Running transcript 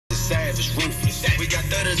savage, ruthless. We got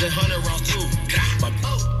 30s and 100 rounds too.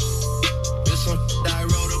 This one I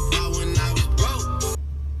wrote about when I was broke.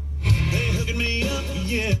 They hooking me up,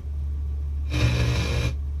 yeah.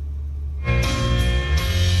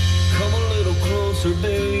 Come a little closer,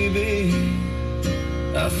 baby.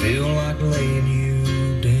 I feel like laying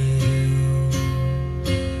you down.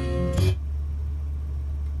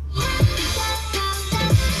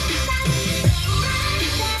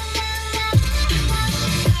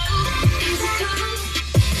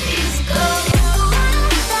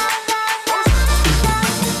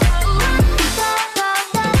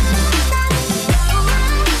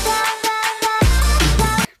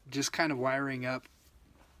 Just kind of wiring up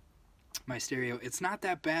my stereo. It's not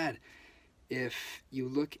that bad if you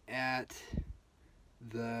look at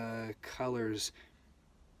the colors.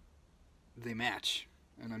 They match,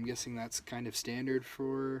 and I'm guessing that's kind of standard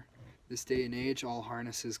for this day and age. All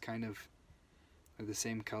harnesses kind of are the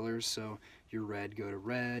same colors, so your red go to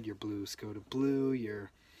red, your blues go to blue,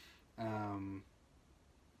 your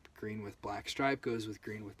green with black stripe goes with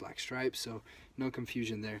green with black stripe, so no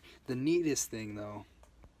confusion there. The neatest thing though,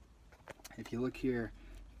 if you look here,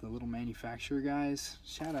 the little manufacturer guys,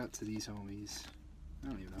 shout out to these homies. I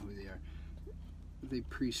don't even know who they are. They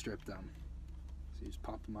pre-strip them. So you just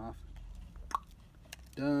pop them off.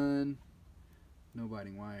 Done. No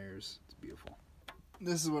biting wires. It's beautiful.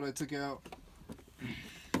 This is what I took out.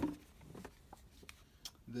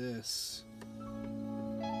 This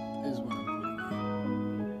is what I'm putting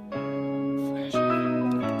in. Flashy.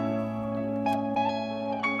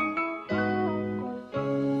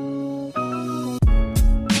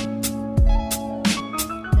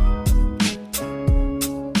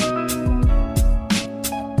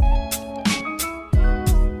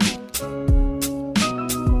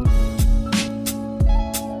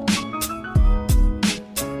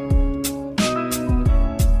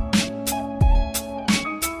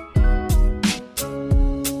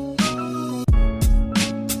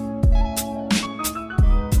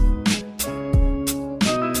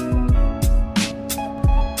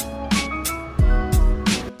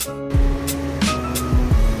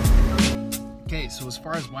 So as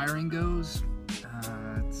far as wiring goes,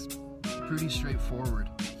 it's pretty straightforward.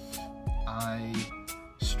 I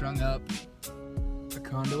strung up a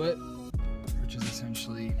conduit, which is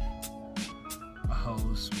essentially a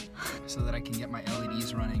hose, so that I can get my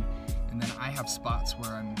LEDs running. And then I have spots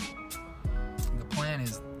where the plan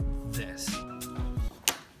is this.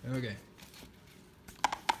 Okay.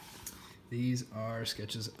 These are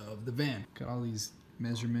sketches of the van. Got all these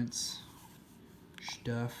measurements,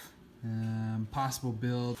 stuff. Possible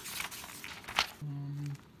build.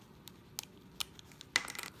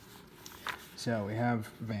 So we have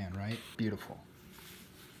van, right? Beautiful.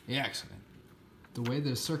 Yeah, excellent. The way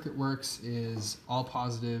the circuit works is all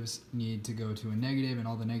positives need to go to a negative and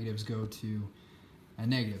all the negatives go to a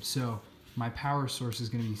negative. So my power source is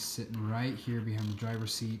going to be sitting right here behind the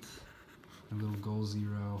driver's seat. A little Goal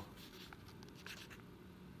Zero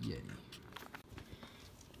Yeti.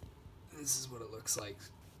 This is what it looks like.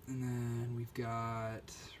 And then we've got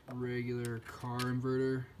regular car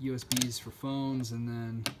inverter, USBs for phones, and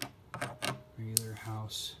then regular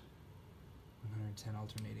house 110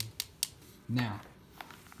 alternating. Now,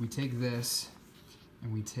 we take this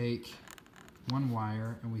and we take one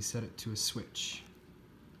wire and we set it to a switch.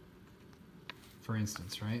 For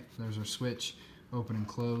instance, right? There's our switch, open and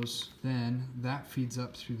close. Then that feeds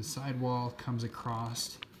up through the sidewall, comes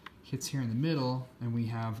across, hits here in the middle, and we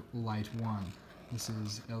have light 1. This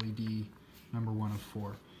is LED number 1 of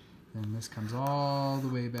 4. Then this comes all the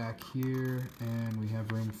way back here, and we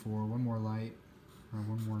have room for one more light, or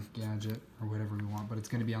one more gadget, or whatever we want, but it's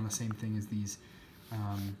going to be on the same thing as these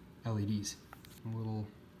LEDs. A little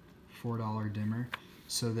 $4 dimmer,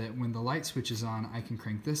 so that when the light switch is on, I can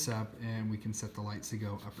crank this up, and we can set the lights to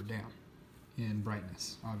go up or down in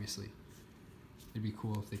brightness, obviously. It'd be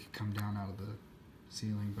cool if they could come down out of the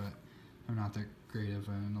ceiling, but I'm not that great of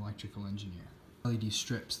an electrical engineer. LED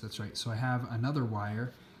strips, that's right. So I have another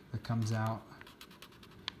wire that comes out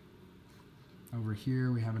over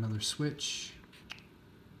here. We have another switch,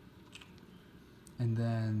 and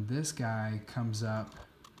then this guy comes up,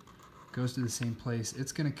 goes to the same place.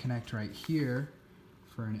 It's going to connect right here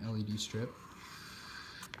for an LED strip,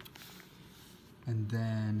 and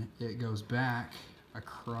then it goes back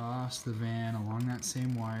across the van along that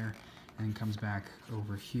same wire and comes back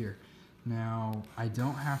over here. Now, I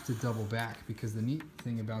don't have to double back, because the neat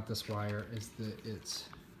thing about this wire is that it's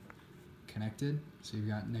connected, so you've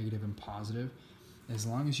got negative and positive. As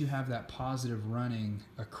long as you have that positive running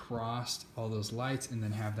across all those lights and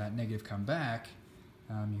then have that negative come back,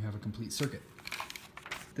 you have a complete circuit.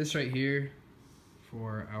 This right here,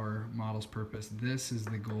 for our model's purpose, this is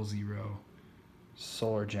the Goal Zero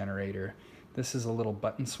solar generator. This is a little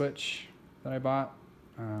button switch that I bought.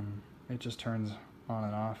 It just turns on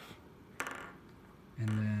and off. And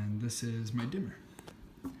then this is my dimmer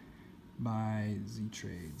by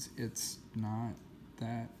Z-Trades. It's not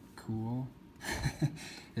that cool.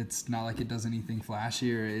 It's not like it does anything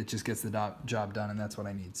flashy, or it just gets the job done, and that's what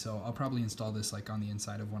I need. So I'll probably install this like on the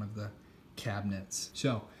inside of one of the cabinets.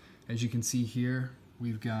 So as you can see here,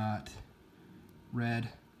 we've got red.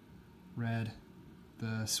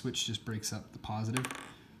 The switch just breaks up the positive.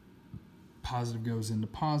 Positive goes into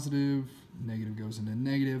positive, negative goes into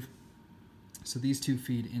negative. So these two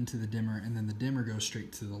feed into the dimmer, and then the dimmer goes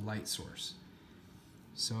straight to the light source.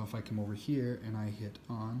 So if I come over here and I hit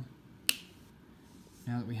on,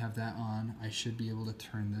 now that we have that on, I should be able to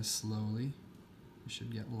turn this slowly. We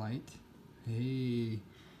should get light. Hey.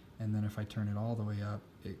 And then if I turn it all the way up,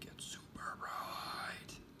 it gets super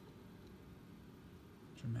bright.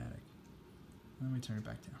 Dramatic. Let me turn it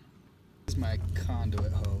back down. This is my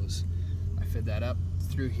conduit hose. I fed that up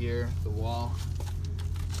through here, the wall.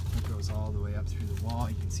 It goes all the way up through the wall.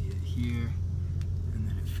 You can see it here. And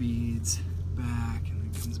then it feeds back, and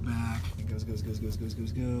then comes back. It goes.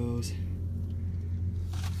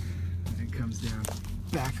 And it comes down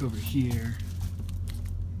back over here.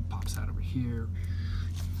 Pops out over here.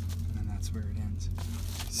 And then that's where it ends.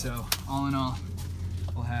 So all in all,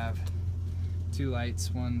 we'll have 2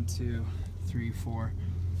 lights, 1, 2, 3, 4,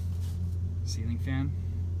 ceiling fan,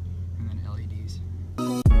 and then LEDs.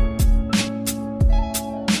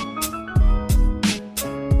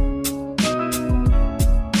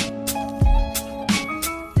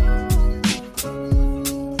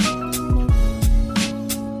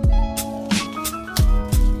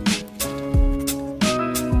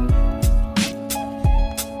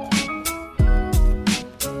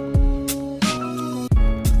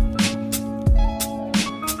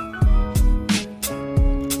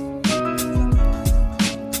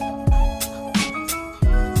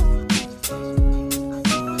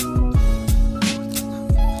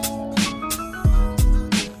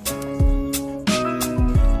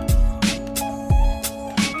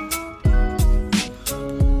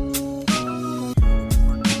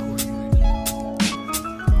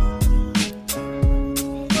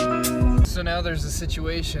 So now there's a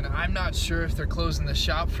situation. I'm not sure if they're closing the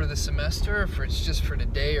shop for the semester, or if it's just for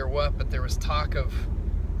today or what, but there was talk of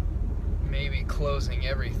maybe closing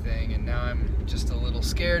everything, and now I'm just a little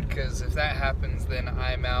scared, because if that happens, then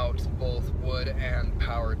I'm out both wood and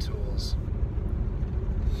power tools.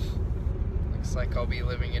 Looks like I'll be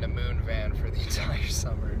living in a moon van for the entire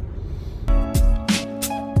summer.